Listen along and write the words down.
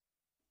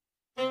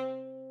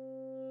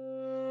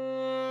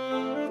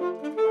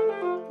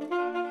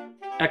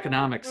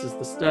Economics is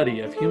the study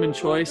of human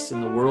choice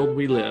in the world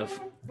we live.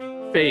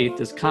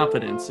 Faith is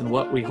confidence in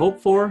what we hope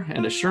for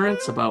and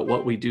assurance about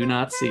what we do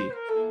not see.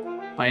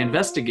 By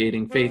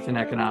investigating faith in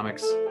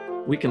economics,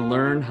 we can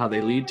learn how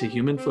they lead to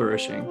human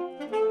flourishing.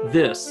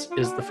 This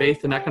is the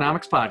Faith in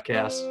Economics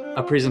Podcast,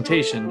 a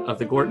presentation of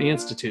the Gortney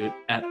Institute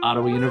at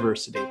Ottawa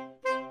University.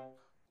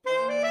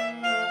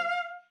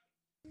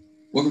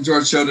 Welcome to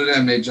our show today.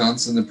 I'm Nate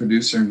Johnson, the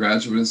producer and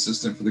graduate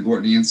assistant for the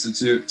Gortney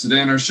Institute.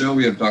 Today on our show,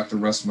 we have Dr.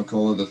 Russ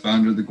McCullough, the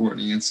founder of the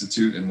Gortney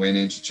Institute and Wayne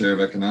Angell Chair of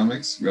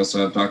Economics. We also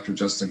have Dr.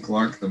 Justin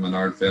Clark, the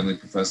Menard Family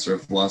Professor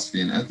of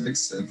Philosophy and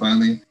Ethics. And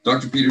finally,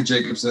 Dr. Peter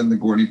Jacobson, the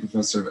Gortney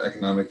Professor of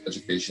Economic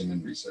Education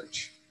and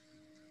Research.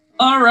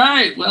 All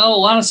right. Well, a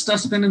lot of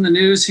stuff's been in the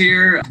news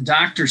here.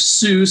 Dr.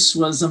 Seuss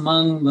was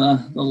among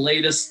the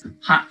latest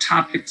hot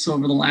topics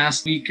over the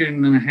last week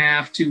and a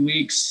half, 2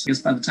 weeks. I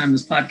guess by the time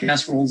this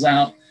podcast rolls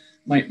out,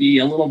 might be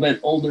a little bit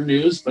older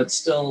news, but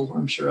still,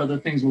 I'm sure other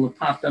things will have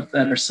popped up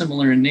that are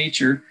similar in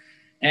nature.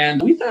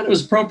 And we thought it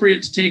was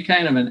appropriate to take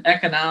kind of an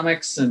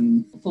economics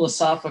and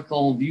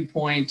philosophical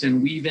viewpoint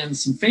and weave in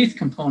some faith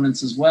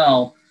components as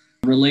well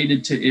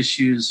related to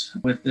issues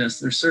with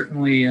this. There's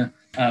certainly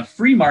a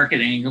free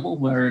market angle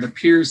where it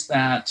appears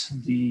that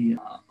the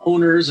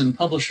owners and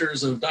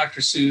publishers of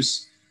Dr.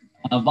 Seuss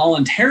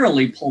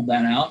voluntarily pulled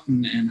that out,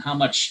 and how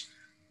much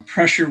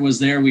pressure was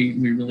there, we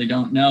really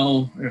don't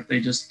know. Or if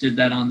they just did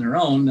that on their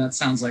own, that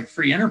sounds like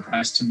free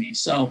enterprise to me.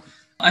 So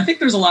I think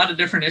there's a lot of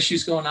different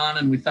issues going on,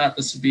 and we thought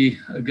this would be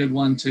a good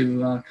one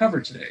to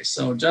cover today.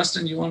 So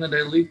Justin, you wanted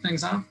to lead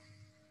things off?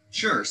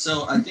 Sure.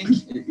 So I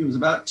think it was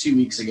about 2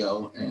 weeks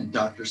ago, and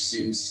Dr.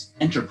 Seuss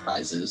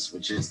Enterprises,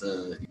 which is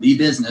the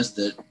business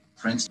that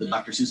prints the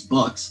Dr. Seuss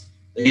books,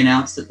 they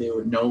announced that they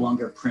would no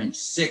longer print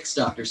 6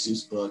 Dr.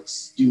 Seuss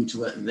books due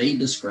to what they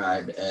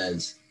described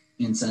as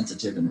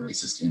insensitive and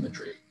racist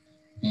imagery.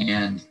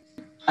 And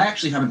I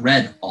actually haven't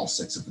read all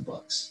 6 of the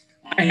books.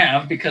 I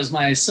have, because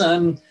my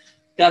son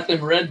got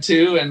them read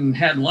to and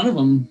had one of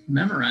them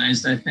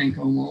memorized, I think,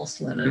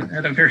 almost at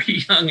a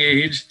very young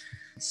age.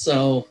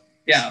 So,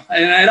 yeah,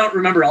 and I don't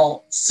remember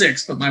all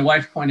 6, but my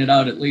wife pointed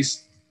out at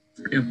least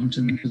 3 of them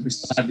to me because we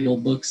still have the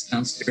old books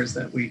downstairs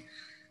that we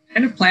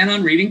kind of plan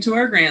on reading to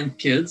our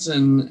grandkids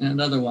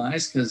and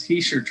otherwise, because he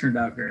sure turned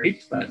out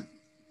great. But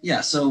yeah,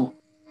 so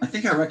I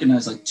think I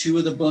recognize like 2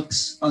 of the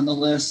books on the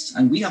list,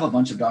 and we have a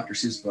bunch of Dr.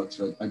 Seuss books,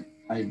 but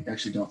I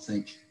actually don't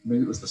think,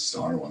 maybe it was the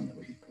Star one that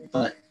we,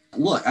 but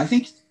look, I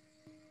think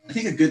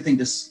a good thing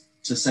to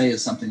say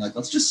is something like,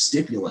 let's just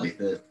stipulate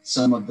that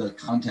some of the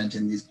content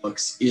in these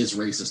books is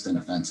racist and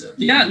offensive.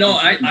 Yeah, no,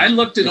 I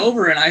looked it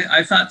over, and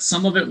I thought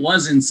some of it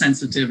was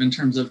insensitive in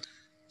terms of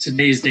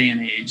today's day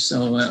and age.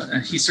 So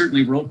he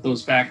certainly wrote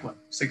those back,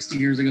 60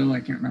 years ago? I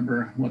can't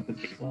remember what the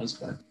date was,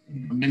 but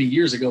many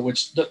years ago,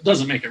 which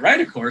doesn't make it right,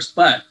 of course.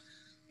 But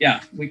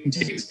yeah, we can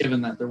take it given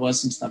that there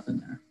was some stuff in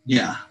there.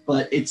 Yeah,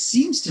 but it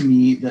seems to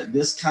me that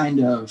this kind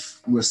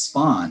of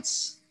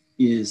response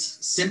is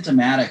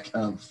symptomatic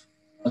of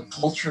a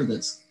culture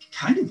that's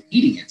kind of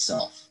eating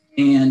itself.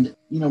 And,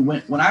 you know,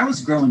 when I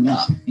was growing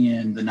up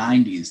in the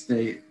 90s,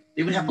 they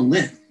would have a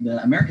list.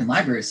 The American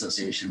Library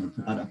Association would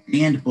put out a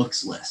banned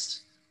books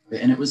list.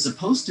 And it was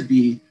supposed to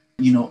be,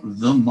 you know,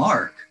 the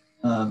mark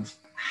of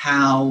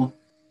how,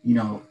 you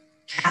know,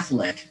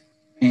 Catholic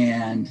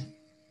and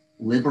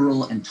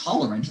liberal and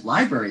tolerant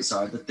libraries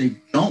are, that they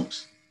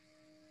don't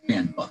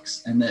ban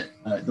books, and that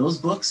those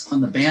books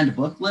on the banned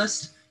book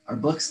list are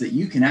books that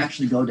you can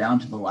actually go down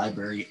to the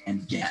library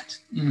and get,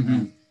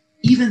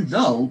 even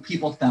though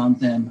people found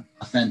them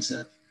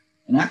offensive.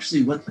 And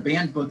actually what the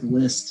banned book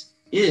list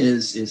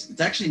is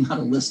it's actually not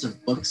a list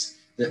of books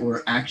that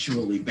were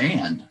actually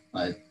banned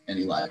by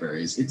any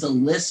libraries. It's a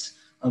list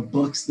of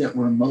books that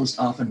were most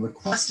often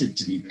requested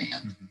to be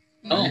banned.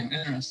 Oh,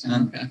 interesting.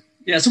 Okay.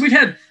 Yeah, so we've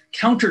had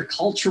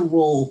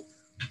countercultural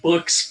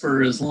books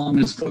for as long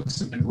as books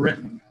have been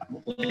written.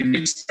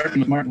 Maybe starting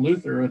with Martin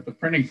Luther at the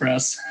printing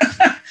press.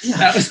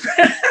 Yeah.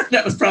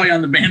 that was probably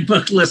on the banned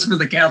book list for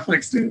the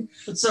Catholics too.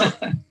 But so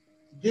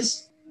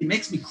it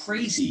makes me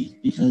crazy,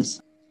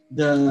 because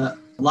the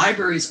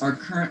libraries are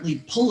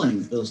currently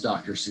pulling those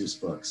Dr. Seuss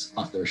books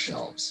off their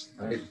shelves,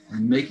 right?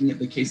 And making it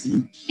the case that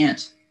you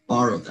can't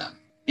borrow them.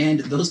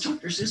 And those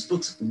Dr. Seuss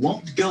books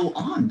won't go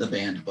on the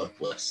banned book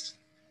list,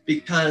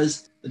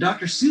 because the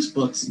Dr. Seuss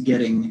books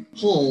getting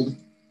pulled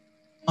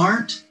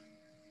aren't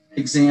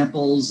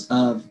examples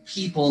of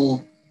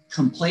people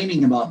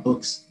complaining about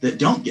books that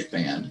don't get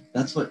banned.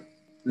 That's what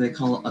they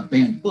call a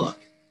banned book.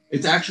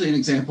 It's actually an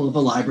example of a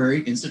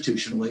library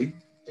institutionally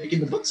taking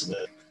the books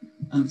away.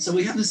 So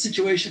we have this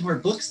situation where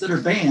books that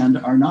are banned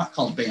are not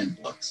called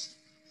banned books.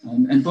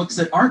 And books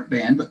that aren't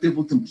banned, but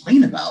people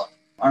complain about,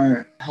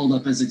 are held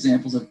up as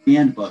examples of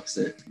banned books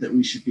that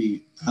we should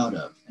be proud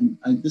of. And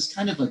this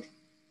kind of like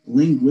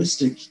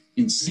linguistic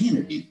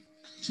insanity,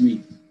 to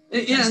me,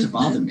 has to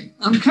bother me.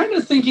 I'm kind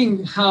of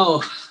thinking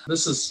how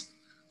this is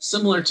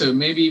similar to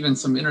maybe even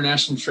some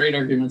international trade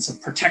arguments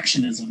of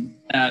protectionism,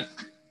 that,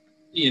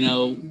 you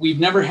know, we've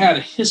never had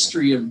a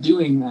history of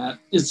doing that,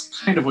 is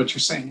kind of what you're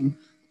saying.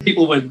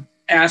 People would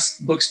ask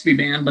books to be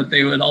banned, but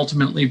they would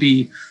ultimately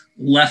be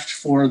left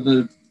for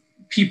the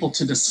people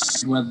to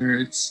decide whether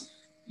it's,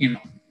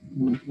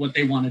 what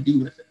they want to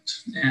do with it.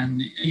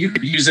 And you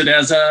could use it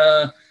as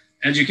a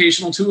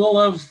educational tool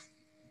of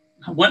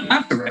what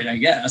not to write, I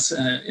guess.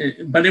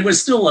 But it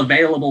was still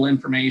available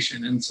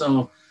information. And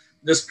so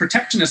this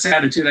protectionist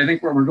attitude, I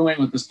think where we're going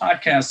with this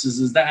podcast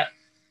is that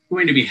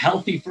going to be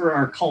healthy for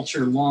our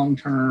culture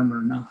long-term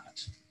or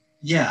not?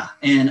 Yeah.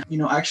 And,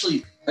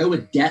 actually, I owe a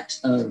debt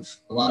of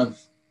a lot of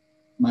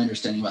my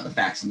understanding about the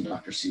facts in the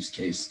Dr. Seuss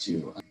case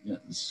to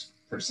this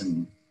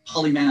person,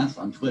 Polymath,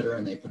 on Twitter,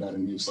 and they put out a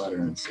newsletter,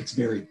 and it's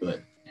very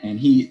good. And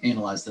he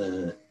analyzed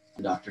the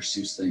Dr.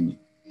 Seuss thing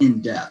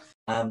in depth.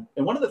 And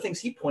one of the things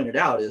he pointed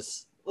out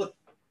is, look,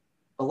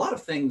 a lot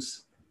of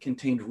things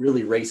contained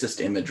really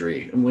racist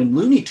imagery. And when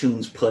Looney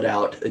Tunes put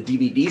out a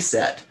DVD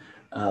set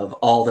of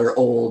all their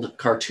old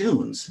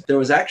cartoons, there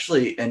was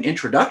actually an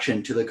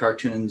introduction to the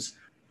cartoons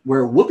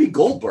where Whoopi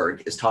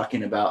Goldberg is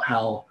talking about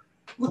how,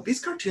 look, these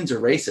cartoons are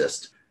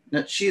racist.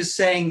 Now, she's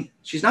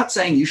not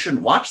saying you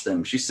shouldn't watch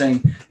them. She's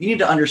saying you need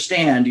to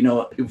understand,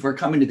 if we're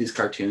coming to these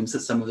cartoons,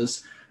 that some of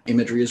this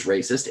imagery is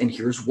racist, and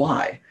here's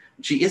why.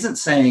 She isn't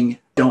saying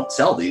don't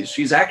sell these.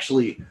 She's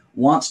actually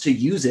wants to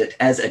use it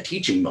as a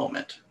teaching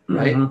moment,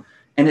 right? Mm-hmm.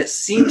 And it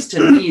seems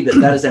to me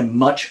that is a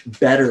much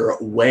better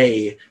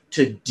way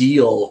to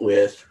deal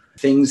with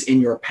things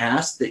in your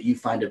past that you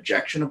find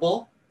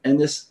objectionable. And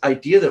this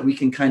idea that we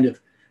can kind of,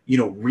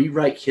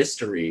 rewrite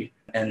history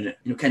and,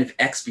 kind of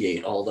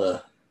expiate all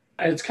the...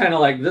 It's kind of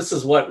like, this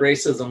is what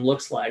racism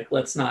looks like.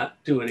 Let's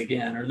not do it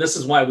again. Or this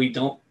is why we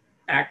don't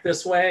act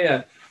this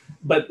way.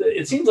 But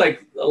it seems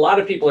like a lot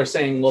of people are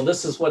saying, well,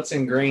 this is what's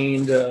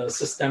ingrained,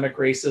 systemic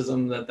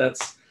racism,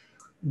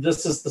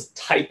 this is the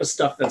type of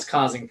stuff that's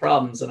causing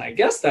problems. And I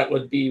guess that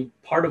would be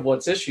part of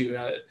what's issue.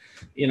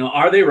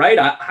 Are they right?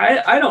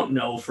 I don't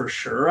know for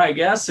sure. I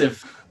guess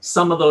if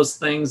some of those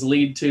things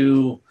lead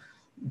to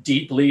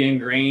deeply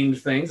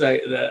ingrained things,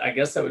 I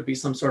guess that would be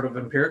some sort of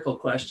empirical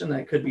question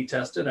that could be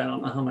tested. I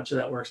don't know how much of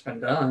that work's been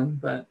done,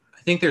 but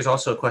I think there's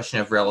also a question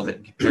of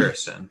relevant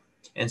comparison.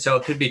 And so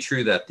it could be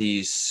true that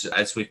these,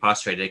 as we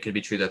postulated, it could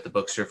be true that the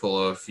books are full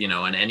of,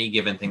 and any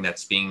given thing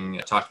that's being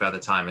talked about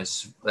at the time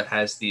that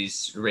has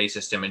these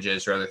racist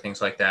images or other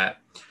things like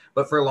that.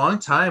 But for a long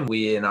time,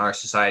 we in our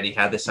society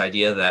had this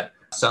idea that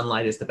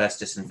sunlight is the best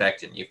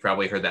disinfectant. You've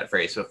probably heard that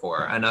phrase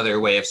before. Another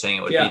way of saying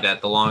it would be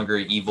that the longer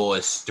evil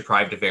is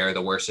deprived of air,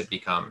 the worse it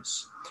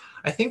becomes.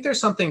 I think there's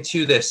something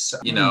to this,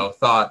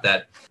 thought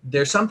that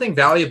there's something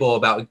valuable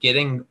about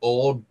getting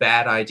old,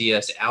 bad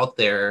ideas out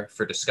there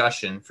for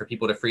discussion, for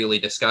people to freely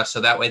discuss, so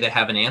that way they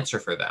have an answer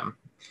for them.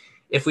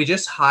 If we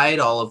just hide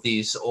all of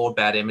these old,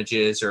 bad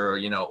images or,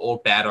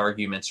 old, bad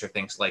arguments or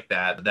things like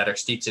that are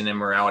steeped in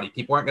immorality,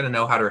 people aren't going to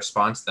know how to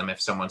respond to them if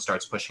someone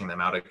starts pushing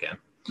them out again.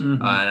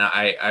 Mm-hmm.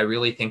 And I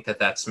really think that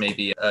that's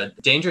maybe a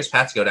dangerous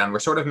path to go down. We're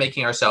sort of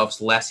making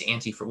ourselves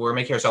we're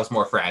making ourselves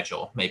more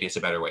fragile. Maybe it's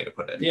a better way to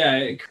put it. Yeah,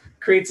 it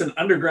creates an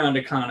underground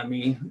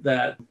economy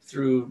that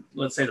through,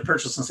 let's say, the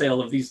purchase and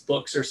sale of these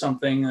books or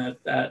something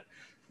that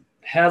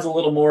has a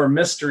little more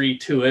mystery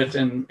to it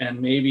and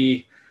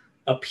maybe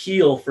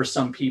appeal for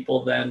some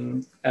people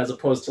than as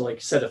opposed to, like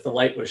you said, if the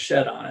light was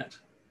shed on it.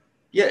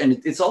 Yeah,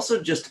 and it's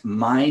also just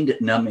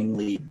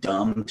mind-numbingly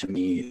dumb to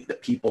me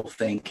that people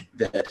think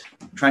that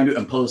trying to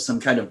impose some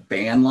kind of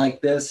ban like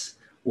this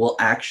will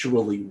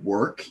actually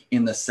work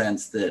in the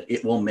sense that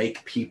it will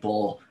make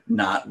people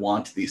not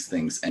want these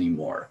things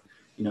anymore.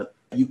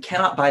 You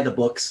cannot buy the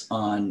books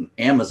on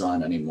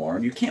Amazon anymore,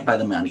 and you can't buy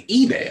them on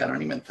eBay, I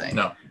don't even think.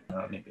 No.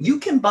 You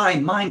can buy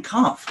Mein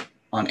Kampf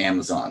on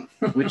Amazon,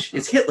 which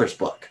is Hitler's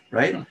book,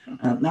 right?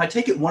 Now, I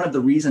take it one of the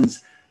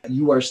reasons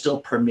you are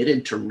still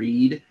permitted to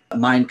read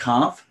Mein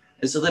Kampf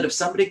is so that if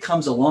somebody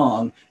comes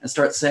along and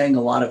starts saying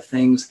a lot of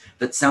things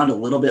that sound a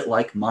little bit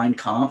like Mein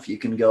Kampf, you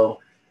can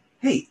go,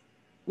 hey,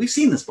 we've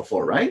seen this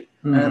before, right?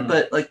 Mm-hmm.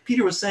 But like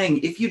Peter was saying,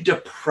 if you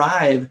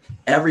deprive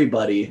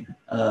everybody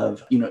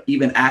of,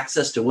 even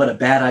access to what a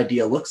bad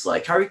idea looks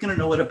like, how are you going to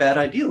know what a bad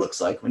idea looks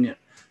like when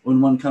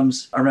one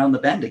comes around the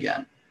bend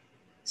again?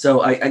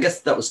 So I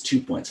guess that was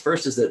 2 points.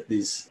 First is that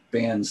these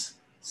bans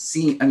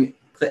the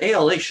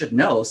ALA should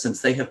know,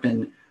 since they have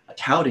been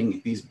touting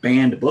these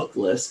banned book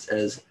lists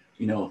as,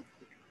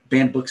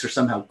 banned books are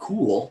somehow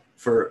cool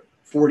for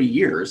 40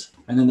 years.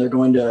 And then they're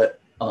going to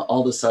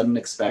all of a sudden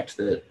expect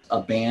that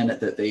a ban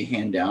that they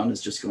hand down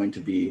is just going to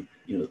be,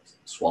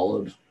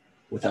 swallowed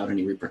without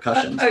any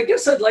repercussions. I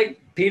guess I'd like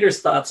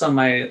Peter's thoughts on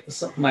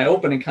my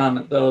opening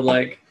comment, though.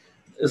 Like,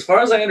 as far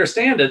as I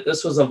understand it,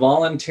 this was a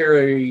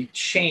voluntary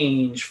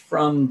change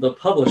from the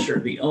publisher,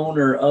 the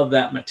owner of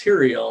that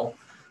material.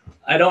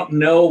 I don't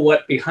know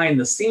what behind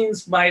the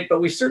scenes might, but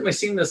we've certainly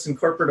seen this in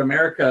corporate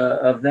America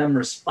of them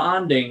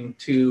responding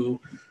to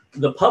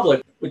the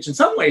public, which in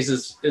some ways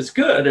is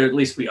good, or at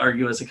least we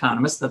argue as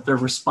economists that they're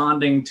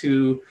responding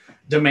to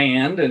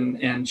demand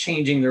and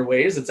changing their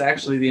ways. It's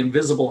actually the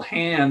invisible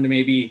hand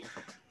maybe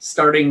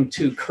starting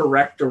to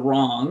correct a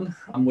wrong,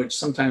 which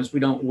sometimes we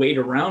don't wait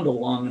around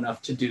long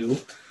enough to do.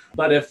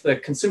 But if the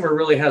consumer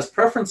really has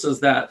preferences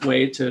that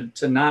way to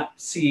not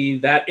see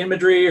that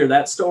imagery or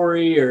that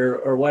story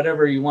or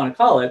whatever you want to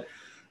call it,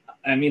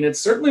 I mean, it's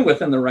certainly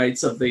within the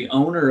rights of the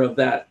owner of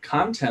that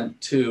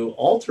content to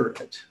alter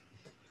it.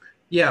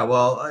 Yeah,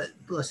 well,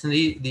 listen,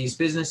 these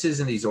businesses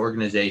and these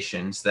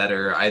organizations that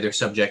are either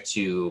subject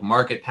to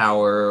market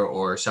power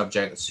or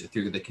subject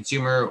through the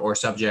consumer or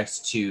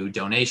subject to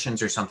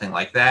donations or something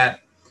like that,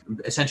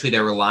 essentially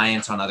they're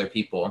reliant on other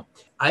people.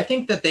 I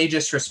think that they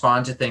just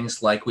respond to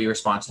things like we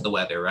respond to the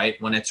weather,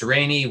 right? When it's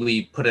rainy,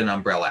 we put an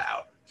umbrella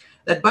out.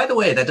 That, by the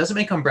way, that doesn't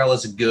make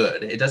umbrellas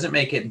good. It doesn't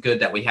make it good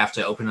that we have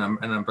to open an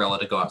umbrella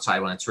to go outside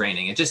when it's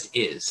raining. It just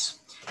is.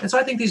 And so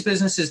I think these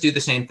businesses do the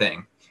same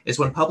thing. Is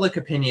when public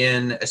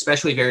opinion,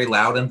 especially very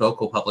loud and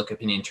vocal public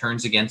opinion,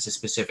 turns against a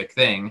specific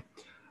thing,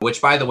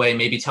 which, by the way,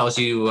 maybe tells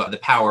you the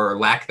power or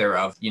lack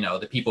thereof,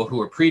 the people who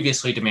were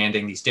previously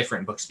demanding these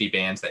different books be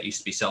bans that used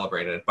to be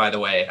celebrated. By the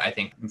way, I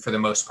think for the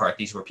most part,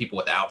 these were people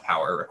without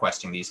power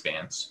requesting these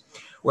bans.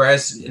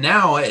 Whereas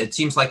now it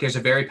seems like there's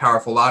a very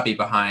powerful lobby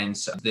behind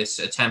this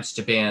attempt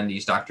to ban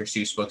these Dr.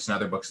 Seuss books and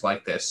other books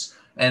like this.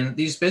 And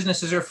these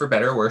businesses are, for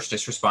better or worse,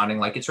 just responding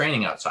like it's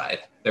raining outside.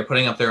 They're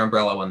putting up their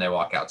umbrella when they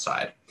walk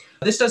outside.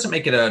 This doesn't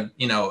make it a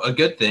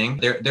good thing.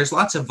 There's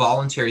lots of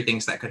voluntary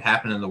things that could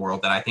happen in the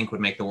world that I think would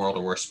make the world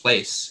a worse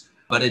place.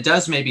 But it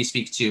does maybe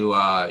speak to,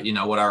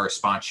 what our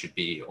response should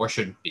be or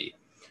shouldn't be.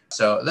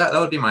 So that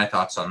would be my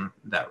thoughts on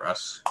that,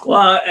 Russ.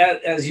 Well,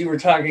 as you were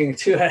talking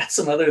too, I had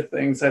some other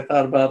things I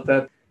thought about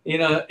that.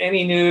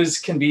 Any news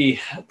can be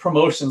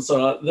promotion.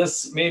 So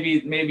this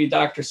maybe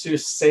Dr.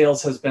 Seuss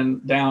sales has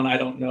been down. I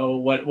don't know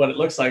what it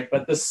looks like,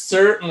 but this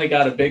certainly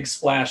got a big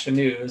splash of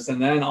news.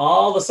 And then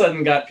all of a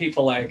sudden got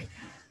people like,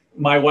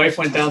 my wife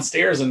went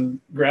downstairs and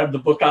grabbed the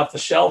book off the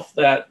shelf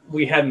that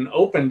we hadn't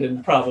opened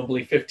in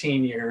probably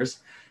 15 years.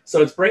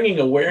 So it's bringing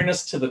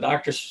awareness to the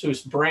Dr.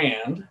 Seuss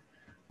brand.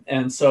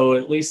 And so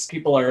at least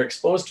people are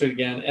exposed to it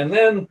again. And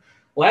then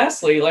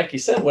lastly, like you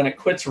said, when it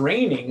quits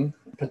raining,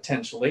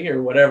 potentially,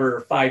 or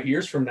whatever 5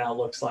 years from now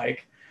looks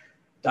like,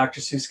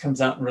 Dr. Seuss comes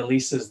out and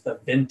releases the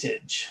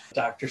vintage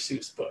Dr.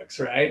 Seuss books,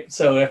 right?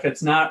 So if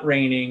it's not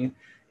raining,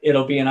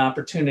 it'll be an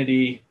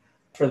opportunity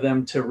for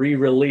them to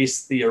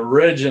re-release the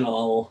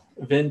original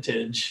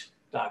vintage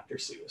Dr.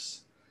 Seuss.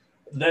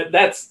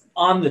 That's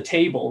on the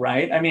table,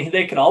 right? I mean,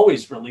 they could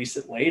always release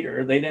it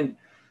later. They didn't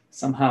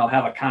somehow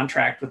have a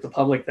contract with the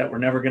public that we're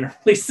never going to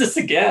release this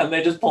again.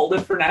 They just pulled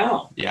it for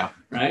now. Yeah.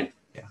 Right?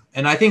 Yeah.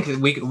 And I think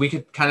we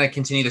could kind of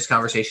continue this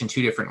conversation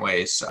two different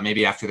ways,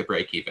 maybe after the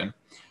break even.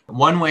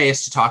 One way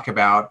is to talk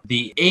about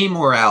the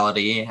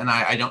amorality, and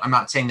I'm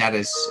not saying that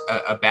is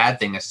a bad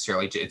thing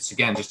necessarily. It's,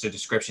 again, just a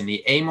description,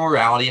 the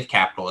amorality of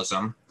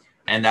capitalism.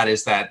 And that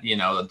is that,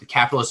 the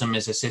capitalism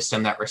is a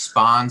system that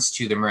responds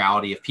to the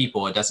morality of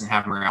people. It doesn't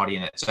have morality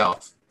in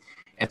itself.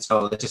 And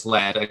so that just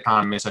led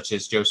economists such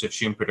as Joseph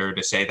Schumpeter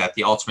to say that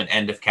the ultimate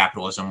end of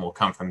capitalism will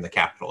come from the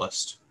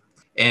capitalist.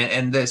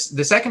 And the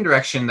second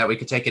direction that we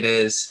could take it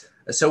is,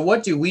 so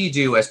what do we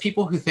do as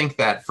people who think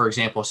that, for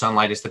example,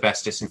 sunlight is the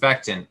best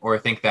disinfectant, or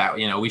think that,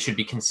 we should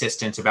be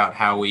consistent about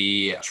how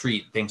we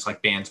treat things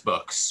like banned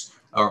books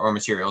or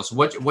materials?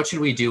 What should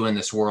we do in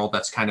this world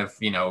that's kind of,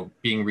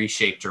 being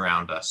reshaped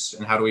around us?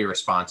 And how do we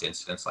respond to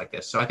incidents like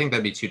this? So I think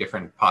that'd be two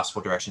different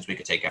possible directions we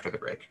could take after the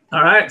break.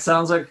 All right.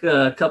 Sounds like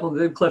a couple of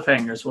good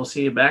cliffhangers. We'll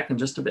see you back in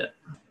just a bit.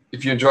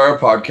 If you enjoy our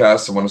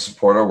podcast and want to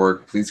support our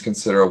work, please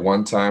consider a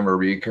one-time or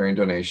recurring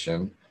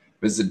donation.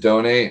 Visit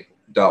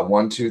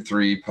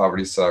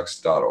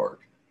donate.123povertysucks.org.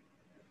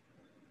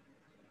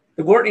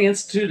 The Gortney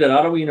Institute at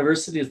Ottawa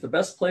University is the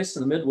best place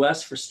in the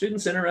Midwest for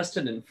students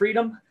interested in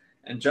freedom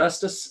and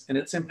justice and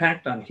its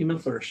impact on human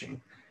flourishing,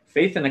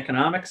 faith and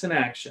economics in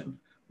action.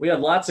 We have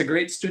lots of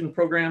great student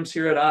programs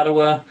here at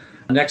Ottawa.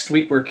 Next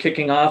week, we're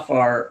kicking off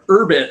our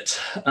URBIT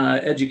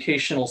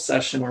educational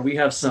session, where we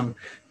have some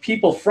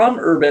people from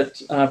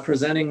URBIT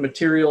presenting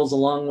materials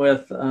along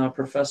with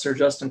Professor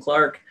Justin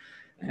Clark,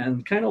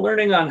 and kind of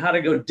learning on how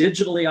to go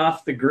digitally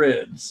off the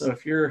grid. So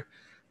if you're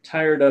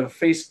tired of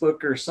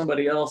Facebook or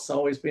somebody else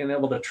always being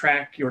able to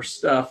track your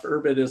stuff,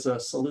 URBIT is a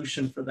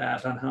solution for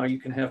that, on how you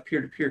can have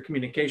peer-to-peer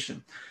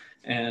communication.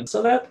 And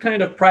so that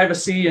kind of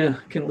privacy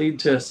can lead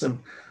to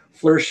some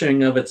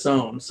flourishing of its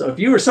own. So if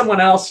you or someone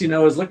else,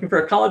 is looking for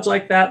a college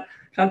like that,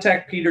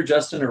 contact Peter,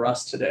 Justin, or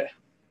Russ today.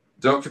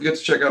 Don't forget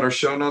to check out our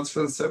show notes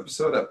for this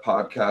episode at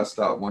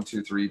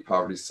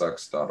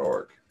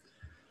podcast.123povertysucks.org.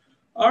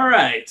 All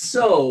right.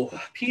 So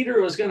Peter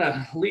was going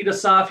to lead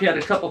us off. He had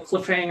a couple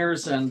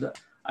cliffhangers, and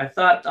I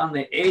thought on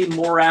the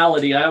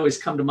amorality, I always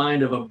come to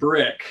mind of a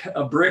brick.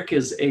 A brick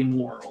is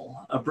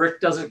amoral. A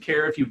brick doesn't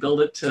care if you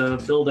build it to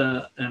build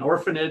an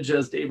orphanage,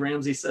 as Dave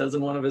Ramsey says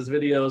in one of his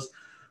videos,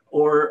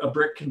 or a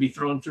brick can be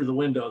thrown through the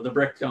window. The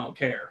brick don't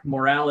care.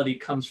 Morality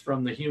comes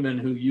from the human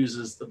who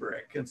uses the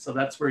brick. And so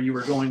that's where you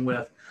were going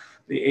with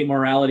the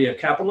amorality of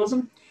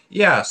capitalism.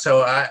 Yeah,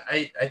 so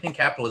I think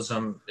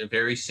capitalism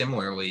very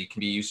similarly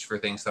can be used for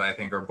things that I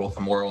think are both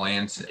immoral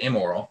and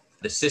immoral.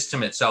 The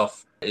system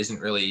itself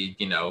isn't really,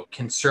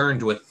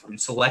 concerned with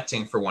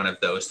selecting for one of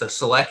those. The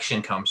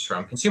selection comes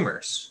from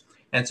consumers.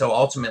 And so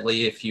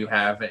ultimately, if you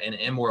have an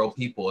immoral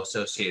people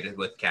associated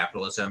with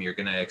capitalism, you're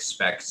going to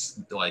expect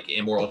like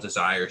immoral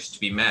desires to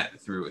be met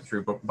through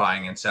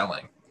buying and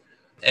selling.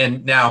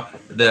 And now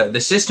the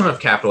system of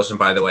capitalism,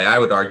 by the way, I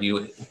would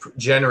argue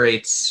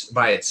generates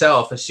by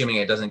itself, assuming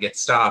it doesn't get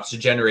stopped,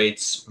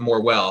 generates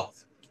more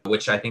wealth,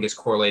 which I think is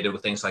correlated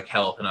with things like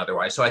health and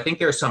otherwise. So I think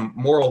there are some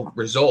moral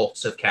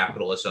results of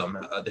capitalism,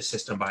 the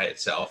system by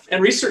itself.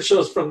 And research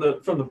shows from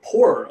the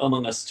poor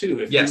among us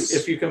too.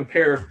 If you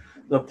compare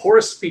the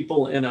poorest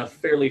people in a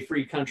fairly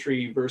free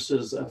country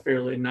versus a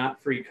fairly not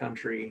free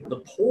country, the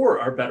poor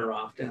are better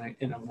off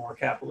in a more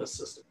capitalist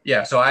system.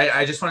 Yeah, so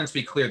I just wanted to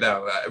be clear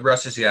though,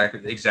 Russ is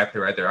exactly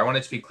right there. I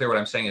wanted to be clear what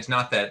I'm saying is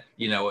not that,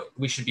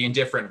 we should be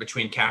indifferent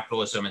between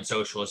capitalism and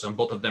socialism.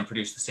 Both of them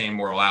produce the same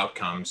moral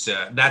outcomes.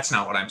 That's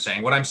not what I'm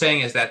saying. What I'm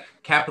saying is that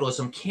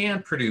capitalism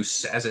can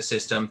produce as a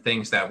system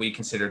things that we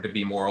consider to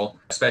be moral,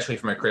 especially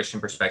from a Christian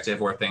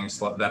perspective, or things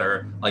that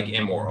are like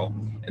immoral.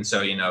 And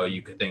so,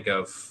 you could think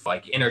of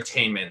like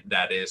entertainment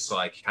that is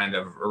like kind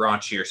of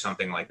raunchy or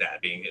something like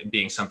that,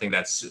 being something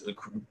that's,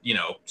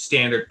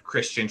 standard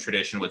Christian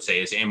tradition would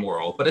say is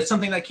immoral, but it's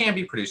something that can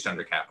be produced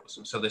under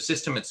capitalism. So the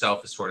system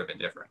itself is sort of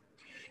indifferent.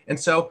 And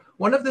so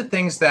one of the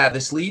things that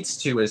this leads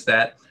to is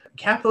that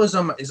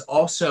capitalism is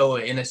also,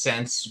 in a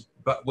sense,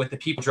 but with the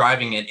people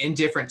driving it,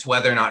 indifferent to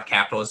whether or not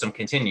capitalism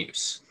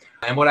continues.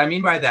 And what I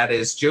mean by that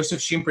is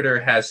Joseph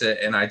Schumpeter has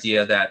an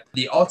idea that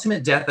the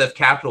ultimate death of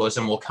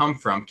capitalism will come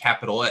from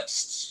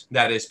capitalists.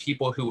 That is,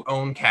 people who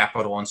own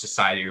capital in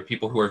society, or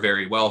people who are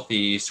very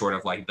wealthy, sort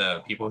of like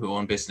the people who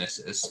own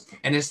businesses.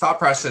 And his thought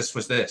process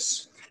was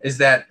this, is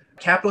that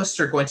capitalists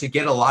are going to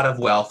get a lot of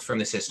wealth from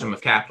the system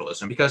of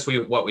capitalism because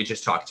what we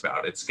just talked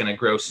about, it's going to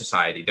grow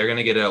society. They're going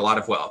to get a lot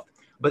of wealth.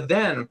 But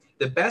then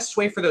the best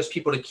way for those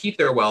people to keep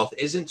their wealth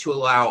isn't to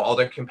allow all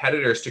their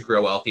competitors to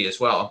grow wealthy as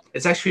well.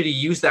 It's actually to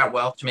use that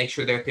wealth to make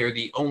sure that they're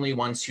the only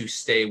ones who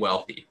stay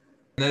wealthy.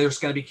 And there's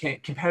going to be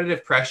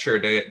competitive pressure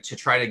to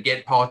try to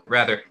get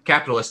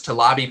capitalists to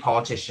lobby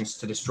politicians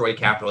to destroy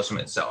capitalism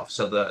itself,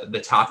 so the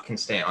top can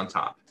stay on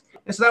top.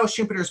 And so that was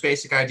Schumpeter's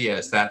basic idea,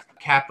 is that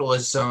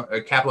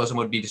capitalism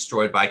would be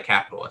destroyed by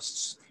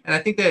capitalists. And I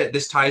think that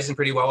this ties in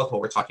pretty well with what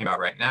we're talking about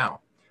right now,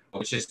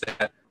 which is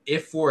that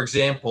if, for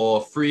example,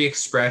 free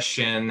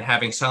expression,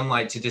 having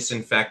sunlight to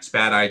disinfect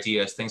bad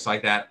ideas, things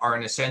like that, are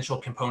an essential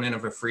component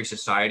of a free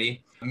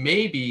society,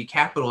 maybe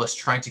capitalists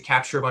trying to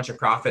capture a bunch of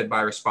profit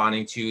by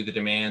responding to the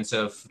demands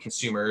of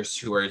consumers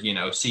who are,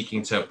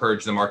 seeking to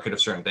purge the market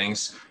of certain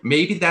things,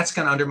 maybe that's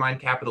going to undermine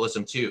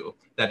capitalism too.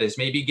 That is,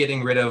 maybe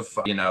getting rid of,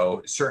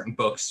 certain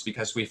books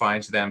because we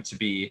find them to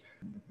be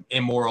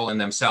immoral in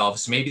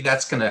themselves, maybe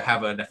that's going to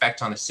have an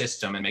effect on the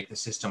system and make the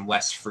system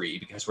less free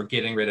because we're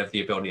getting rid of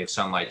the ability of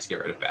sunlight to get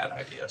rid of bad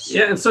ideas.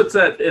 Yeah, and so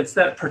it's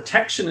that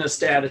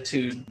protectionist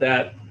attitude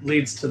that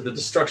leads to the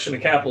destruction of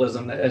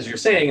capitalism, as you're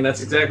saying, and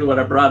that's exactly what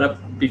I brought up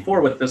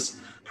before with this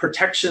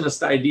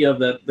protectionist idea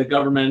that the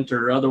government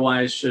or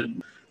otherwise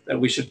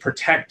we should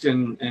protect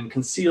and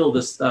conceal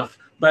this stuff.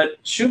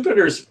 But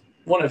Schumpeter's,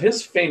 one of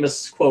his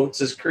famous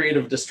quotes is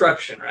creative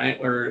destruction, right?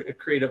 Or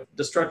creative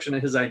destruction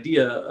is his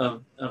idea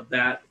of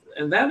that.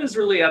 And that is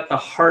really at the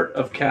heart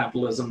of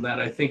capitalism that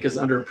I think is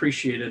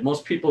underappreciated.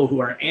 Most people who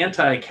are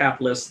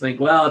anti-capitalists think,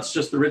 well, it's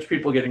just the rich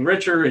people getting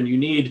richer and you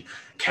need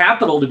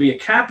capital to be a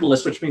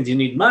capitalist, which means you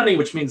need money,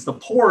 which means the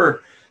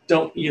poor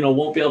won't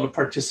be able to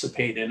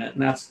participate in it.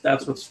 And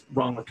that's what's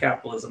wrong with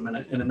capitalism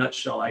in a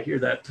nutshell. I hear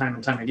that time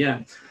and time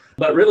again.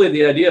 But really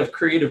the idea of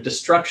creative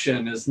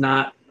destruction is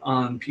not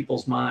on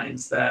people's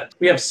minds. That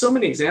we have so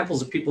many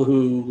examples of people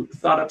who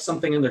thought up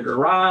something in their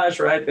garage,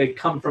 right? They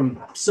come from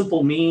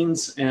simple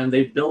means and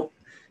they built,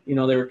 they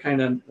were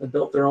kind of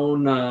built their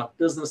own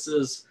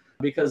businesses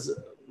because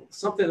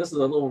this is a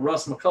little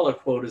Russ McCullough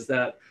quote, is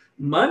that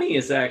money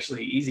is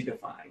actually easy to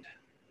find.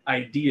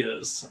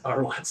 Ideas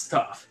are what's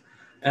tough.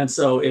 And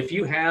so if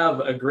you have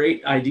a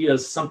great idea,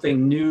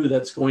 something new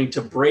that's going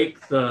to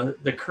break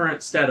the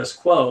current status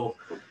quo,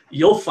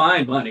 you'll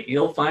find money.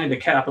 You'll find a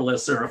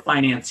capitalist or a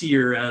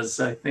financier, as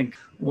I think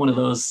one of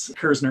those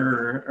Kerzner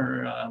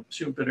or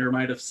Schumpeter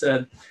might have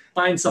said.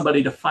 Find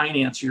somebody to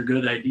finance your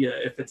good idea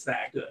if it's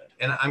that good.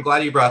 And I'm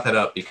glad you brought that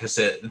up because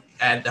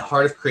at the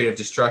heart of creative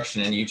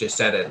destruction, and you just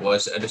said it,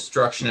 was a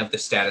destruction of the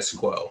status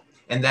quo.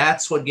 And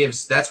that's why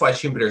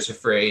Schumpeter's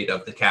afraid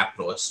of the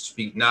capitalists,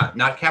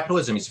 not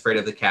capitalism. He's afraid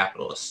of the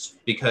capitalists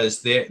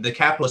because the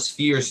capitalist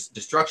fears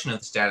destruction of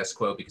the status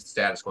quo because the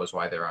status quo is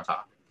why they're on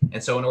top.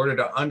 And so in order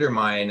to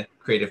undermine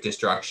creative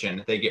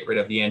destruction, they get rid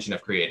of the engine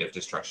of creative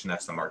destruction.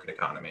 That's the market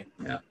economy.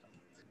 Yeah.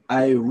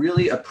 I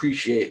really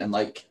appreciate and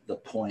like the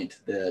point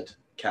that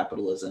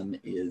capitalism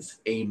is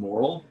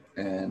amoral,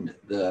 and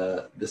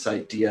this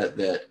idea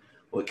that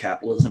what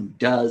capitalism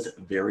does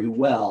very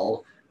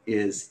well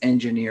is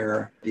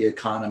engineer the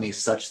economy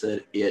such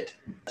that it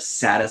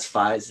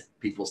satisfies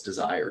people's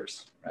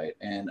desires, right?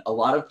 And a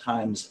lot of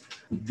times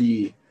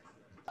the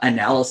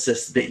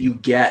analysis that you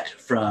get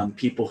from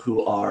people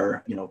who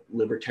are,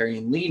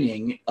 libertarian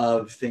leaning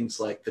of things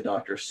like the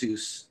Dr.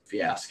 Seuss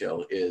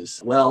fiasco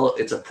is, well,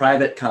 it's a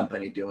private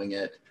company doing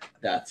it.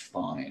 That's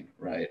fine,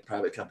 right?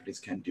 Private companies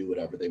can do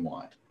whatever they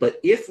want. But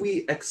if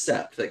we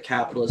accept that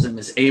capitalism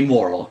is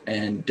amoral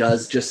and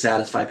does just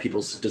satisfy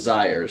people's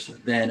desires,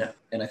 then,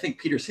 and I think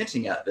Peter's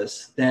hinting at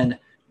this, then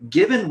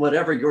given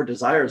whatever your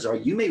desires are,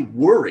 you may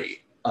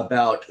worry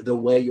about the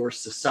way your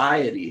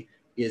society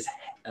is,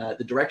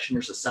 the direction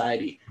your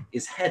society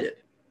is headed,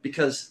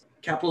 because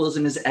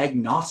capitalism is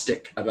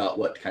agnostic about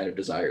what kind of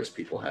desires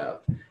people have.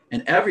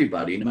 And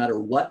everybody, no matter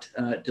what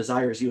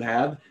desires you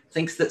have,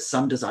 thinks that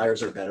some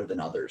desires are better than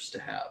others to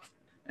have.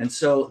 And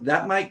so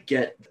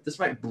this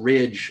might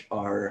bridge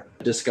our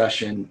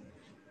discussion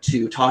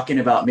to talking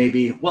about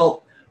maybe,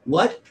 well,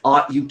 what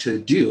ought you to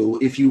do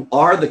if you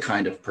are the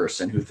kind of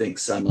person who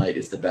thinks sunlight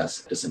is the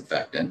best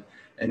disinfectant?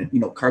 And,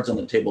 cards on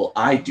the table,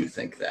 I do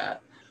think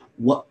that.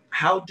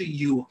 How do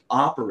you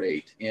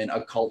operate in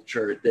a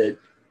culture that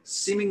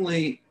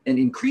seemingly and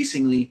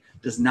increasingly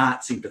does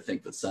not seem to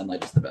think that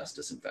sunlight is the best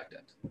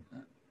disinfectant?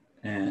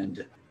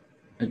 And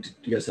do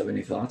you guys have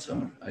any thoughts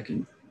on? I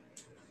can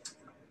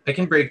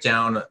break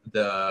down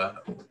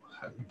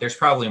there's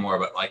probably more,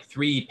 but like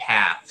 3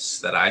 paths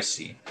that I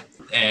see.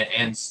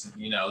 And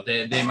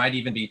they might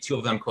even be 2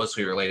 of them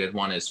closely related.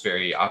 One is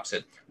very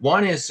opposite.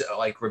 One is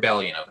like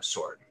rebellion of a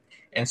sort.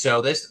 And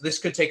so this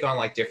could take on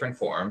like different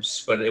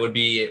forms, but it would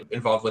be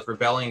involved with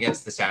rebelling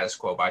against the status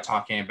quo by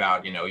talking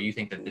about, you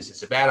think that this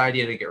is a bad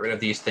idea to get rid of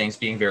these things,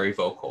 being very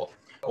vocal.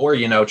 Or,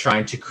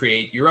 trying to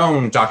create your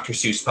own Dr.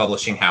 Seuss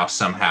publishing house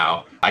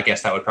somehow. I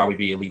guess that would probably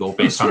be illegal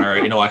based on our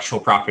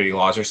intellectual property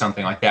laws or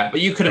something like that.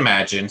 But you could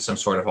imagine some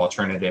sort of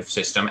alternative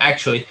system.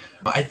 Actually,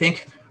 I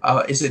think,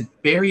 is it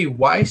Barry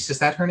Weiss? Is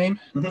that her name?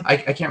 Mm-hmm. I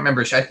can't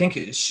remember. I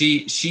think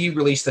she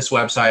released this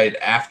website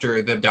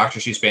after the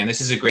Dr. Seuss ban.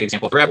 This is a great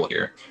example of Rebel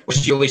here. Where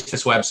she released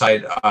this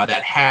website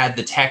that had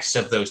the text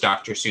of those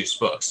Dr. Seuss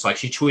books. Like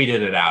she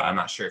tweeted it out. I'm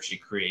not sure if she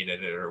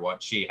created it or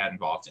what she had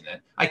involved in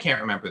it. I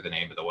can't remember the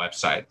name of the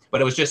website,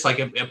 but it was just like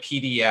a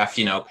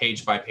PDF,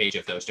 page by page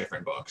of those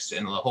different books.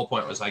 And the whole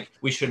point was like,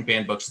 we shouldn't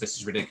ban books. This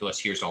is ridiculous.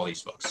 Here's all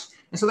these books.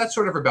 And so that's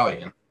sort of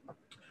rebellion.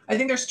 I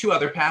think there's 2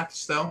 other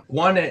paths, though.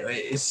 One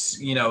is,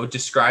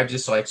 described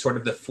as like sort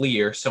of the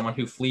fleer, someone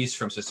who flees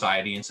from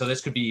society. And so this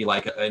could be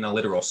like in a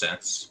literal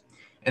sense.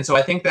 And so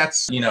I think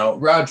that's,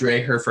 Rod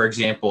Dreher, for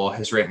example,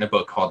 has written a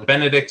book called The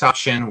Benedict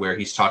Option, where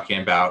he's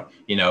talking about,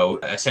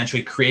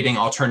 essentially creating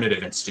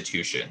alternative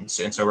institutions.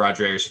 And so Rod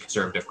Dreher is a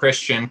conservative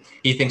Christian.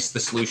 He thinks the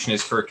solution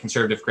is for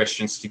conservative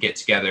Christians to get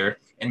together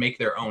and make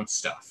their own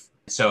stuff.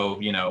 So,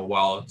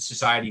 while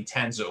society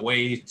tends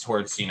away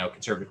towards,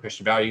 conservative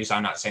Christian values,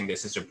 I'm not saying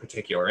this is a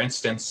particular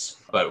instance,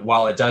 but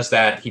while it does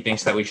that, he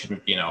thinks that we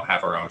should,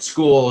 have our own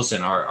schools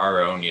and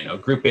our own,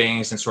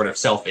 groupings and sort of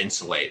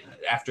self-insulate.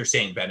 After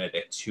Saint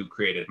Benedict, who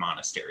created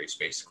monasteries,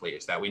 basically,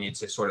 is that we need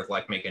to sort of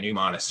like make a new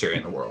monastery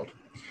in the world.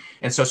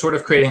 And so sort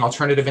of creating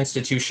alternative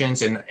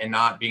institutions and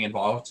not being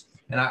involved.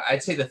 And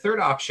I'd say the third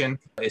option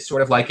is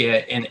sort of like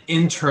an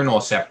internal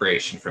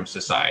separation from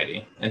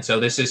society. And so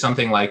this is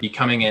something like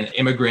becoming an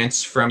immigrant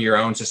from your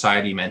own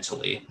society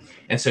mentally.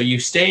 And so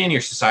you stay in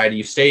your society,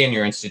 you stay in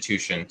your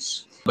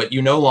institutions, but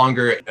you no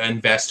longer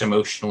invest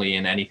emotionally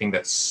in anything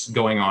that's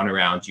going on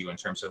around you in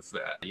terms of,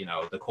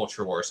 the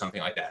culture war or something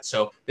like that.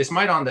 So this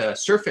might on the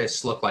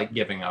surface look like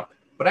giving up,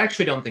 but I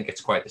actually don't think it's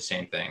quite the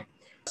same thing.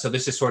 So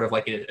this is sort of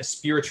like a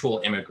spiritual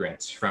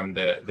immigrant from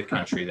the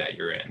country that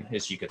you're in,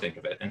 as you could think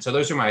of it. And so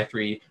those are my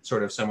 3,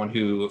 sort of someone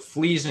who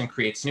flees and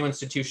creates new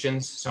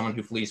institutions, someone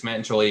who flees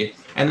mentally,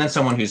 and then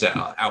someone who's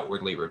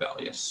outwardly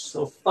rebellious.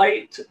 So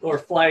fight or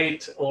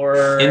flight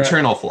or...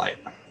 Internal flight.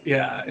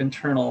 Yeah,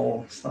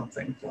 internal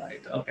something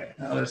flight. Okay,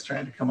 I was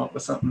trying to come up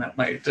with something that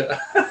might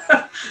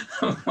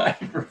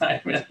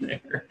rhyme in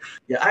there.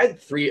 Yeah, I had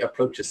 3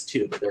 approaches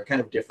too, but they're kind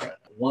of different.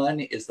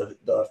 One is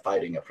the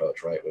fighting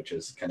approach, right? Which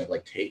is kind of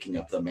like taking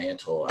up the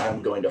mantle.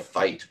 I'm going to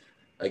fight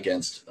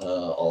against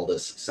all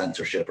this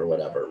censorship or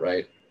whatever,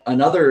 right?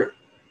 Another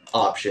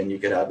option you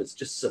could have is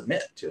just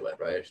submit to it,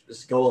 right?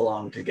 Just go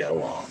along to get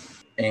along.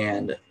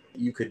 And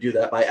you could do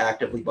that by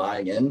actively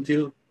buying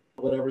into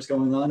whatever's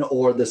going on,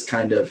 or this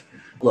kind of,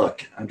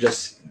 look, I'm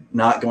just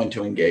not going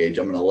to engage.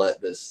 I'm going to let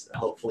this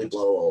hopefully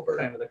blow over.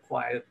 Kind of the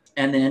quiet.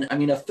 And then,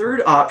 a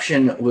third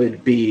option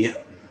would be,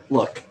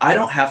 look, I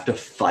don't have to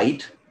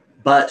fight,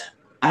 but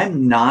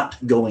I'm not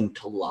going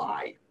to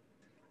lie.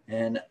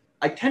 And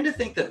I tend to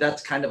think that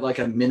that's kind of like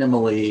a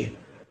minimally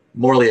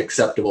morally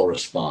acceptable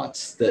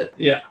response.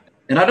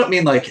 And I don't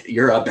mean like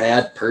you're a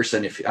bad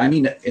person. I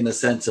mean in the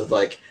sense of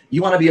like,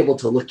 you want to be able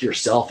to look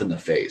yourself in the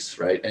face,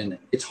 right? And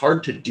it's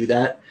hard to do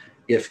that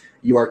if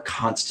you are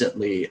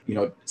constantly,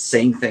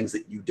 saying things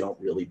that you don't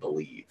really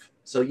believe.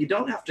 So you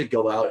don't have to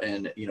go out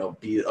and,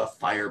 be a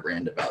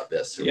firebrand about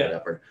this or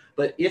whatever.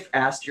 But if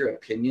asked your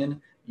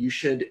opinion, you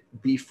should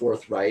be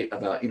forthright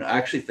about, I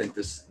actually think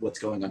what's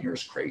going on here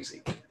is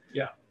crazy.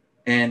 Yeah.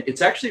 And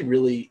it's actually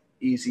really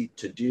easy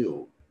to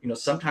do.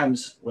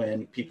 sometimes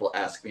when people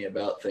ask me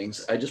about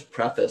things, I just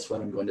preface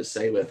what I'm going to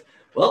say with,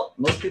 well,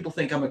 most people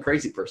think I'm a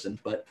crazy person,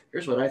 but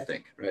here's what I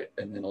think, right?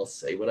 And then I'll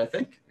say what I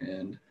think.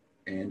 And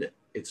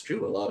it's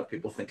true. A lot of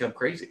people think I'm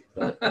crazy,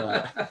 but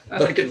I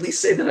could at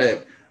least say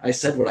that I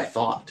said what I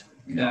thought.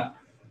 Yeah.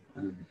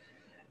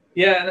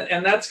 Yeah.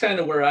 And that's kind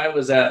of where I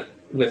was at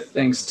with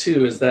things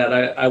too, is that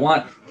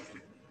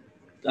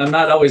I'm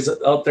not always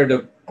out there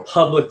to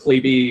publicly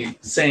be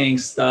saying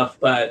stuff,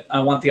 but I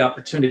want the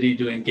opportunity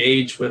to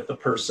engage with the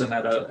person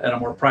at a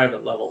more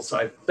private level. So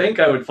I think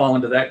I would fall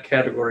into that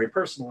category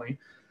personally,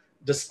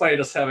 despite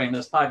us having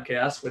this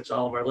podcast, which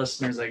all of our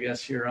listeners, I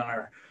guess you're on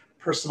our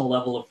personal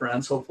level of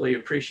friends, hopefully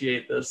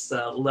appreciate this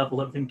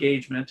level of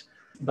engagement.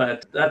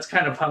 But that's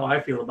kind of how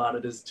I feel about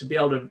it, is to be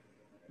able to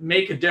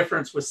make a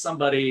difference with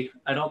somebody.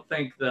 I don't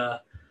think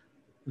the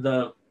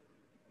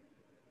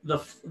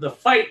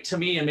fight, to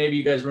me, and maybe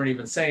you guys weren't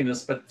even saying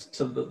this, but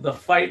to the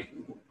fight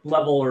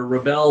level or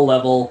rebel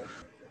level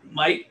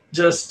might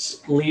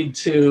just lead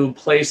to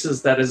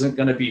places that isn't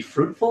going to be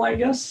fruitful, I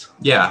guess.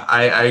 Yeah,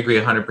 I agree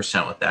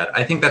 100% with that.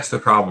 I think that's the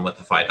problem with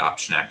the fight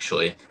option,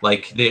 actually.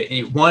 Like,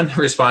 the one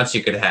response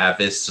you could have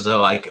is to,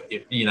 like,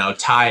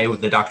 tie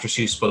the Dr.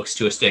 Seuss books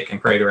to a stick and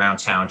parade around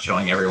town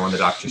showing everyone the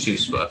Dr.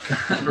 Seuss book.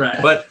 Right.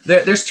 But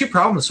there's two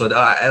problems with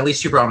at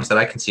least two problems that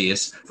I can see.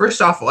 Is,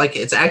 first off, like,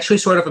 it's actually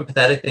sort of a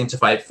pathetic thing to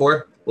fight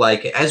for.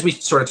 Like, as we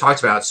sort of talked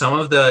about, some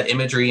of the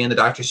imagery in the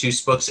Dr.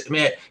 Seuss books,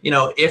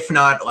 if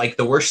not like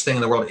the worst thing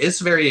in the world,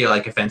 is very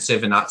like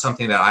offensive and not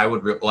something that I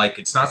would like.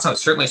 It's not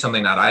certainly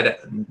something that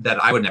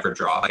I would never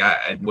draw. Like,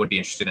 I would be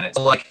interested in it.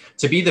 So, like,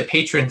 to be the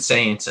patron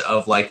saint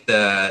of like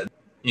the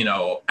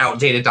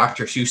outdated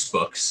Dr. Seuss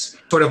books,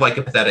 sort of like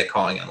a pathetic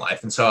calling in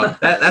life. And so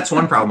that's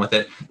one problem with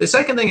it. The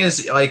second thing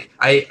is, like,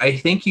 I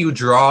think you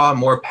draw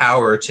more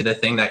power to the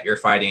thing that you're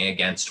fighting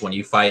against when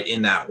you fight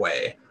in that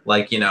way.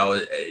 Like,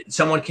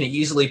 someone can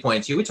easily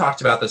point to, we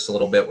talked about this a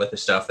little bit with the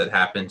stuff that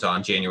happened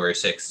on January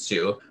 6th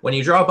too. When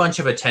you draw a bunch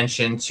of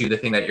attention to the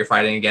thing that you're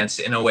fighting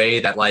against in a way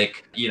that,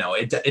 like,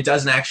 it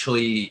doesn't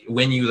actually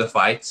win you the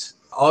fight,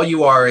 all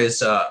you are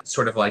is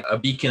sort of like a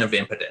beacon of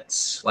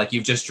impotence. Like,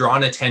 you've just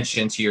drawn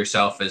attention to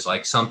yourself as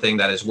like something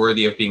that is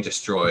worthy of being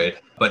destroyed,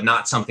 but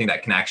not something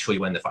that can actually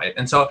win the fight.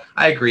 And so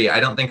I agree. I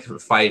don't think the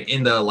fight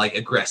in the like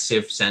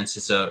aggressive sense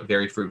is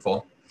very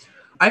fruitful.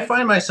 I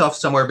find myself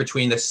somewhere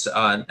between this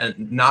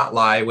not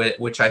lie,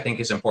 which I think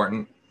is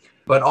important,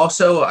 but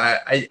also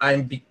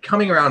I'm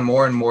coming around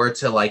more and more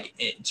to, like,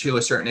 to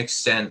a certain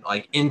extent,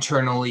 like,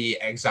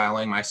 internally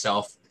exiling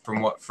myself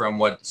from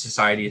what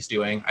society is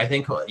doing. I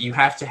think you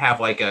have to have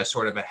like a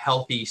sort of a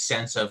healthy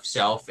sense of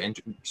self and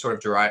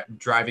sort of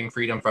driving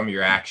freedom from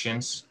your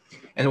actions.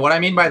 And what I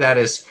mean by that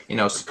is,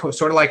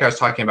 sort of like I was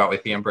talking about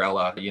with the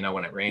umbrella,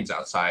 when it rains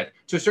outside,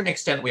 to a certain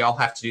extent, we all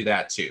have to do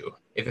that too.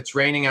 If it's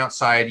raining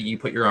outside, you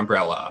put your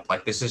umbrella up.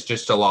 Like, this is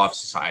just a law of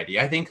society.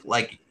 I think,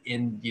 like,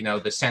 in,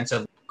 the sense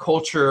of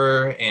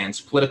culture and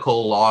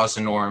political laws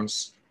and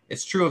norms,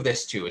 it's true of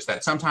this too, is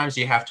that sometimes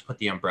you have to put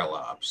the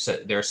umbrella up. So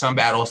there are some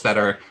battles that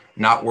are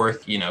not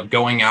worth,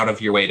 going out of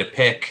your way to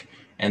pick,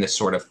 and this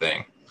sort of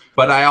thing.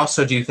 But I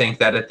also do think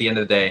that at the end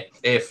of the day,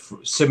 if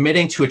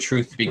submitting to a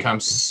truth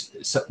becomes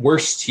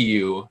worse to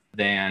you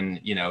than,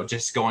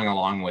 just going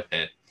along with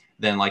it,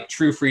 then, like,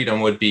 true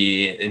freedom would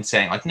be in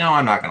saying, like, no,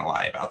 I'm not going to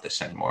lie about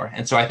this anymore.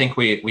 And so I think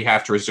we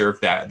have to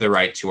reserve the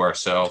right to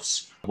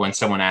ourselves when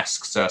someone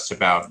asks us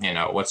about,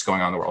 what's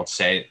going on in the world, to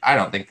say, I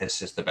don't think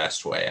this is the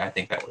best way. I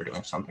think that we're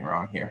doing something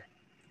wrong here.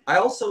 I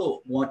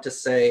also want to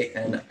say,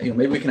 and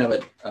maybe we can have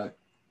an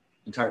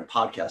entire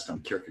podcast on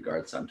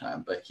Kierkegaard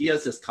sometime, but he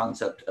has this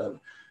concept of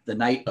the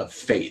night of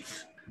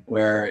faith,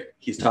 where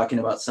he's talking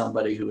about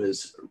somebody who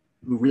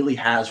really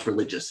has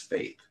religious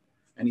faith.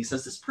 And he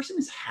says, this person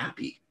is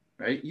happy.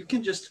 Right? You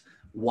can just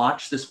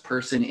watch this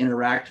person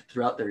interact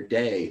throughout their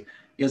day.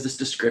 He has this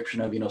description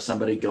of,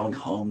 somebody going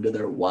home to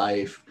their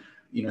wife.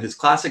 His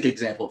classic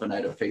example of a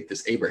night of faith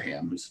is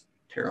Abraham, who's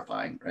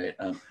terrifying, right?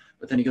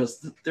 But then he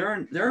goes,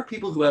 there are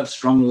people who have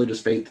strong religious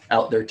faith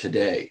out there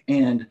today.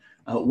 And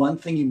one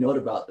thing you note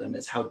about them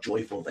is how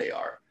joyful they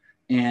are.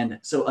 And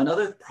so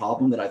another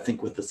problem that I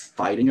think with this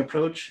fighting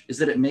approach is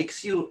that it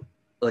makes you,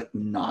 like,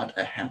 not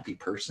a happy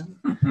person.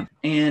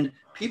 And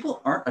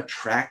people aren't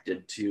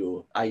attracted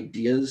to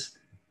ideas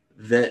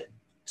that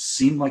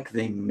seem like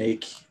they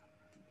make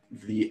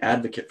the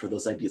advocate for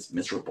those ideas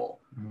miserable.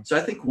 Mm-hmm. So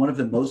I think one of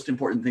the most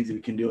important things that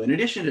we can do, in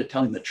addition to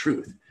telling the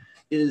truth,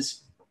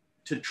 is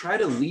to try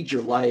to lead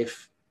your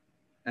life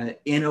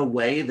in a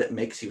way that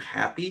makes you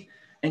happy,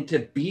 and to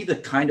be the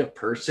kind of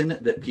person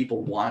that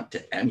people want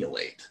to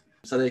emulate,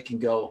 so they can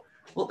go,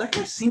 well, that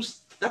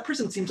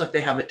person seems like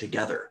they have it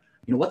together.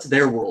 What's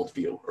their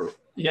worldview, or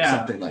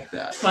something like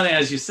that. Funny,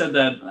 as you said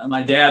that,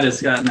 my dad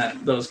has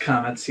gotten those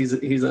comments. He's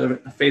a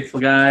faithful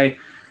guy.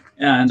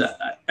 And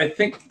I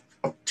think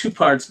two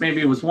parts,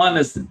 maybe it was one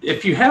is,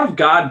 if you have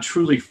God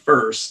truly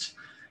first,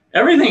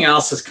 everything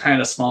else is kind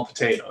of small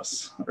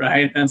potatoes,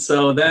 right? And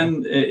so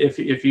then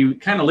if you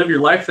kind of live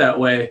your life that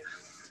way,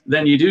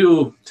 then you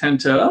do tend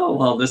to, oh,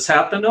 well, this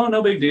happened. Oh,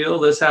 no big deal.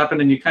 This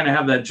happened. And you kind of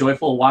have that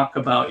joyful walk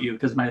about you,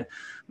 because my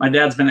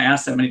dad's been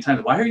asked that many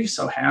times, why are you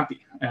so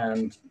happy?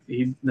 And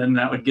then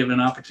that would give an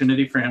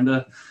opportunity for him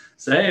to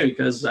say,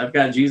 because I've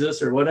got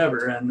Jesus or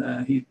whatever.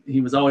 And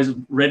he was always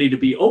ready to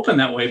be open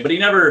that way, but he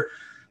never,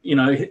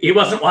 he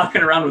wasn't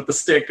walking around with the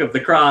stick of the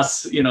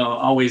cross,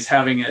 always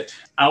having it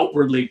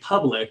outwardly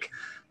public,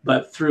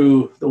 but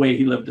through the way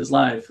he lived his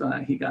life,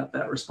 he got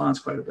that response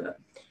quite a bit.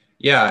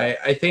 Yeah,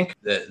 I think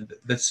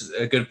that's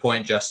a good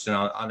point, Justin,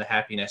 on the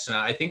happiness. And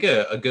I think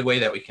a good way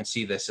that we can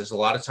see this is a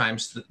lot of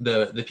times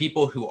the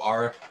people who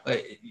are,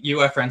 you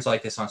have friends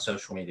like this on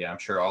social media. I'm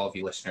sure all of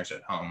you listeners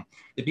at home,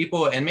 the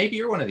people, and maybe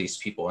you're one of these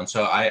people. And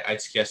so I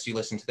suggest you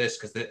listen to this,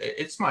 because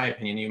it's my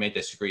opinion. You may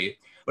disagree.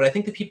 But I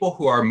think the people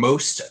who are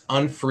most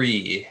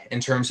unfree in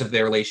terms of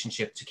their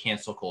relationship to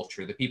cancel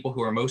culture, the people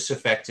who are most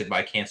affected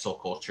by cancel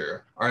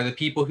culture, are the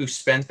people who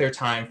spent their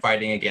time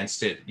fighting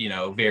against it,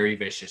 very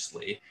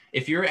viciously.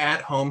 If you're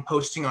at home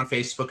posting on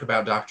Facebook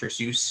about Dr.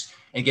 Seuss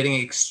and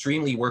getting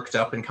extremely worked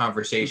up in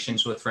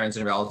conversations with friends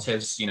and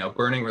relatives,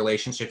 burning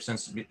relationships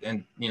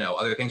and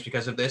other things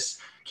because of this,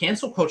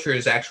 cancel culture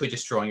is actually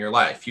destroying your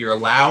life. You're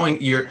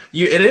allowing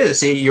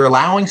you're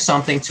allowing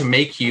something to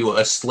make you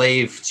a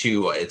slave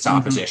to its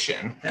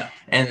opposition. Yeah.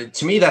 And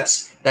to me,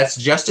 that's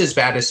just as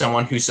bad as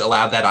someone who's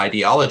allowed that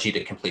ideology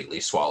to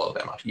completely swallow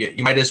them up.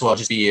 You might as well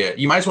be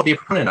a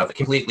proponent of it,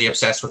 completely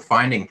obsessed with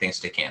finding things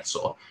to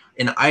cancel.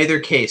 In either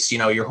case,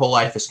 your whole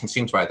life is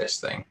consumed by this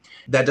thing.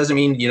 That doesn't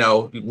mean,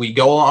 we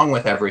go along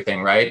with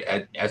everything, right?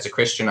 As a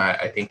Christian,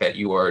 I think that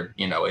you are,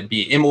 it'd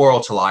be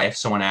immoral to lie if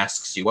someone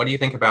asks you, what do you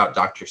think about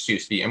Dr. Seuss?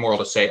 It'd be immoral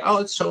to say, oh,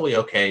 it's totally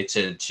okay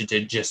to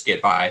just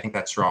get by. I think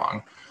that's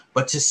wrong.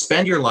 But to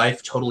spend your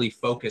life totally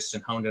focused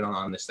and honed in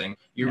on this thing,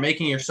 you're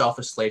making yourself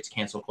a slave to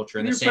cancel culture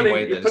in the same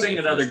way that you're putting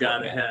another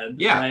God ahead.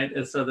 Yeah. Right?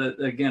 And so that,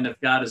 again, if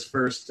God is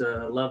first,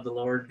 love the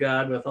Lord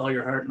God with all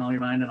your heart and all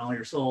your mind and all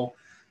your soul,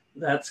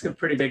 that's a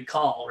pretty big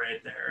call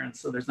right there. And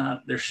so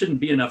there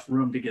shouldn't be enough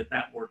room to get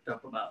that worked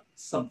up about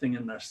something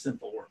in the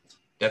simple world.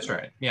 That's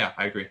right. Yeah,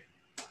 I agree.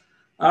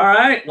 All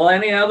right. Well,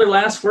 any other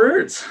last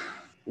words?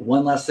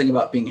 One last thing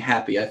about being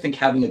happy. I think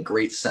having a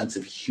great sense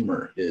of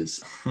humor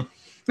is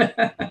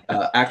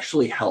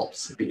actually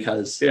helps,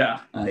 because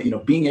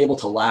being able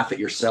to laugh at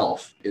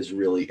yourself is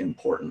really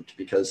important,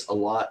 because a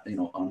lot,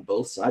 on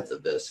both sides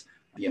of this,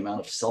 the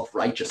amount of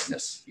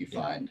self-righteousness you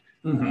find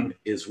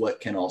is what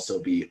can also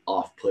be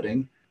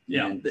off-putting.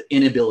 Yeah. And the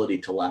inability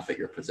to laugh at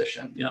your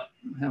position. Yep.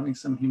 Having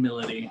some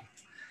humility.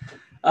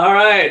 All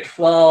right.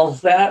 Well,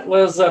 that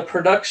was a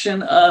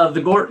production of the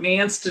Gortney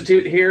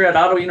Institute here at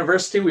Otto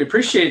University. We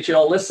appreciate you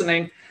all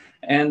listening.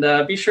 And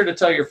be sure to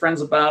tell your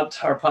friends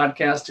about our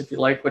podcast if you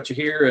like what you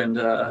hear. And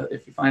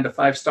if you find a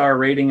 5-star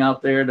rating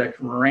out there that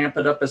can ramp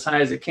it up as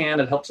high as it can,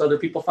 it helps other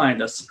people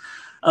find us.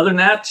 Other than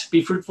that,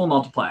 be fruitful,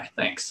 multiply.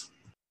 Thanks.